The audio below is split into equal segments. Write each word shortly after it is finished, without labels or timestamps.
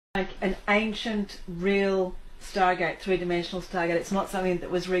like an ancient, real Stargate, three-dimensional Stargate. It's not something that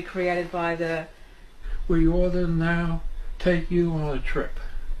was recreated by the... We ought to now take you on a trip.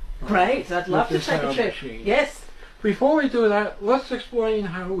 Great, I'd love to take a trip. Machine. Yes. Before we do that, let's explain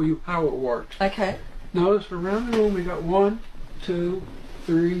how it works. Okay. Notice around the room we got 1, 2,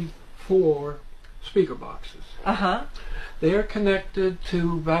 3, 4 speaker boxes. Uh-huh. They are connected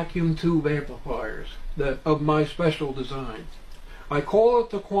to vacuum tube amplifiers of my special design. I call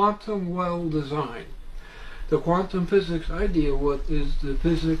it the quantum well design. The quantum physics I deal with is the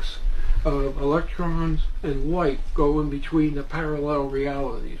physics of electrons and light going between the parallel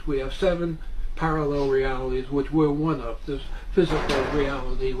realities. We have 7 parallel realities, which we're one of. This physical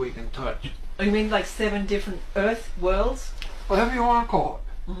reality we can touch. Oh, you mean like 7 different Earth worlds? Whatever you want to call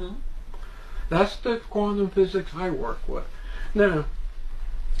it. Mm-hmm. That's the quantum physics I work with. Now,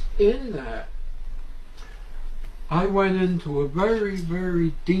 in that, I went into a very,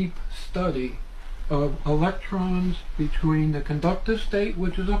 very deep study of electrons between the conductive state,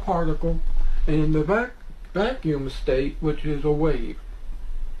 which is a particle, and the vacuum state, which is a wave.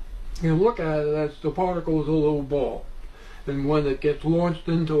 You look at it as the particle is a little ball. And when it gets launched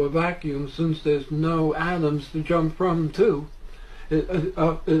into a vacuum, since there's no atoms to jump from to, it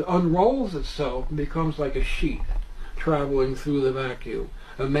unrolls itself and becomes like a sheet traveling through the vacuum.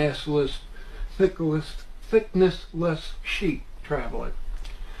 A massless, thicknessless sheet traveling.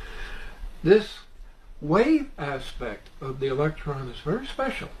 This wave aspect of the electron is very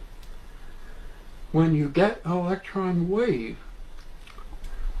special. When you get an electron wave,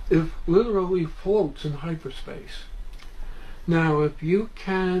 it literally floats in hyperspace. Now, if you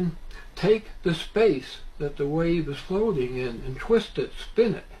can take the space that the wave is floating in and twist it,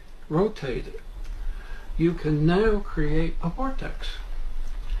 spin it, rotate it, you can now create a vortex.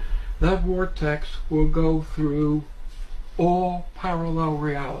 That vortex will go through all parallel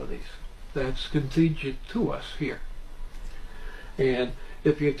realities that's contingent to us here. And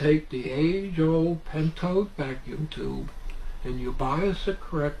if you take the age-old pentode vacuum tube and you bias it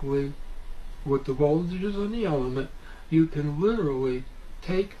correctly with the voltages on the element, you can literally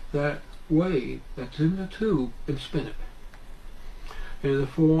take that wave that's in the tube and spin it. And it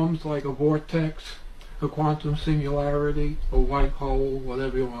forms like a vortex, a quantum singularity, a white hole,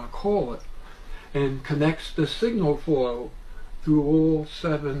 whatever you want to call it, and connects the signal flow through all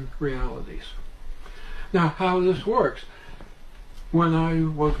 7 realities. Now, how this works. When I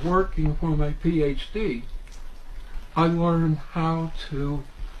was working for my PhD, I learned how to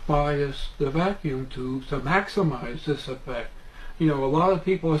bias the vacuum tubes to maximize this effect. You know, a lot of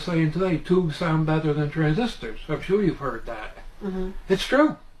people are saying today tubes sound better than transistors. I'm sure you've heard that. Mm-hmm. It's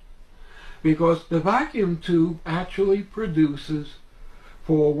true. Because the vacuum tube actually produces,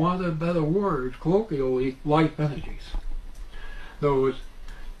 for want of better words, colloquially, light energies. Those,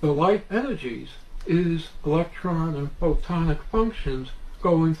 the light energies is electron and photonic functions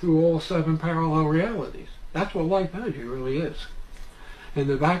going through all 7 parallel realities. That's what light energy really is. And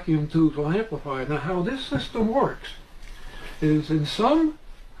the vacuum tubes will amplify. Now, how this system works is in some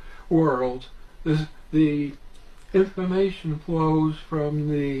worlds, the information flows from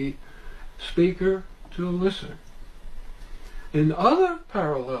the speaker to the listener. In other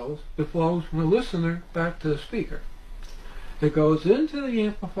parallels, it flows from the listener back to the speaker. It goes into the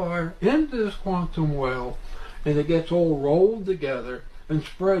amplifier, into this quantum well, and it gets all rolled together and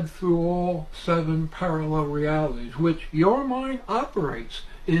spread through all 7 parallel realities, which your mind operates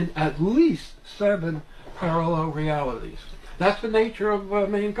in at least 7 parallel realities. That's the nature of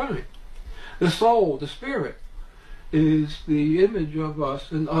mankind. The soul, the spirit, is the image of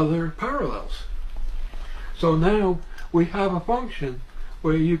us in other parallels. So now we have a function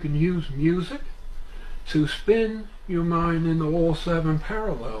where you can use music to spin your mind into all 7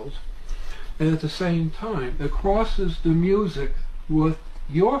 parallels, and at the same time it crosses the music with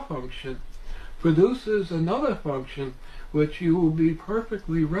your function, produces another function which you will be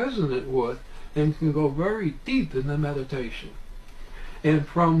perfectly resonant with and can go very deep in the meditation. And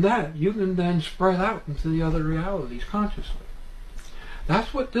from that you can then spread out into the other realities consciously.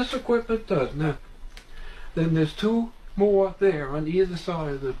 That's what this equipment does. Now, then there's 2 more there on either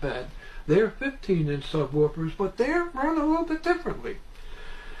side of the bed. They're 15-inch subwoofers, but they're run a little bit differently.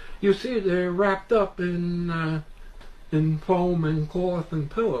 You see, they're wrapped up in foam and cloth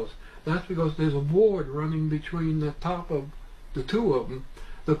and pillows. That's because there's a board running between the top of the 2 of them.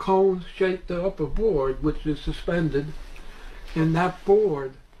 The cones shape the upper board, which is suspended, and that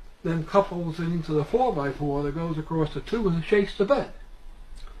board then couples into the 4x4 that goes across the 2 and shakes the bed.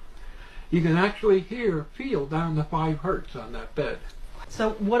 You can actually feel down to 5 hertz on that bed.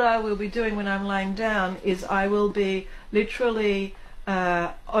 So what I will be doing when I'm lying down is I will be literally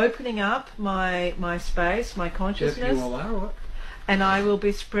opening up my space, my If consciousness, you allow it. and I will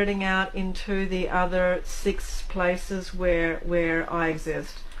be spreading out into the other 6 places where I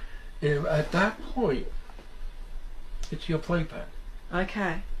exist. And at that point, it's your playpen.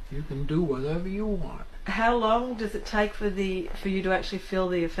 Okay. You can do whatever you want. How long does it take for you to actually feel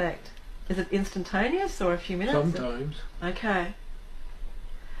the effect? Is it instantaneous or a few minutes? Sometimes. Okay.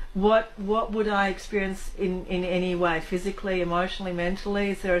 What would I experience in any way? Physically, emotionally,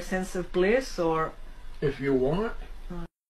 mentally? Is there a sense of bliss or? If you want,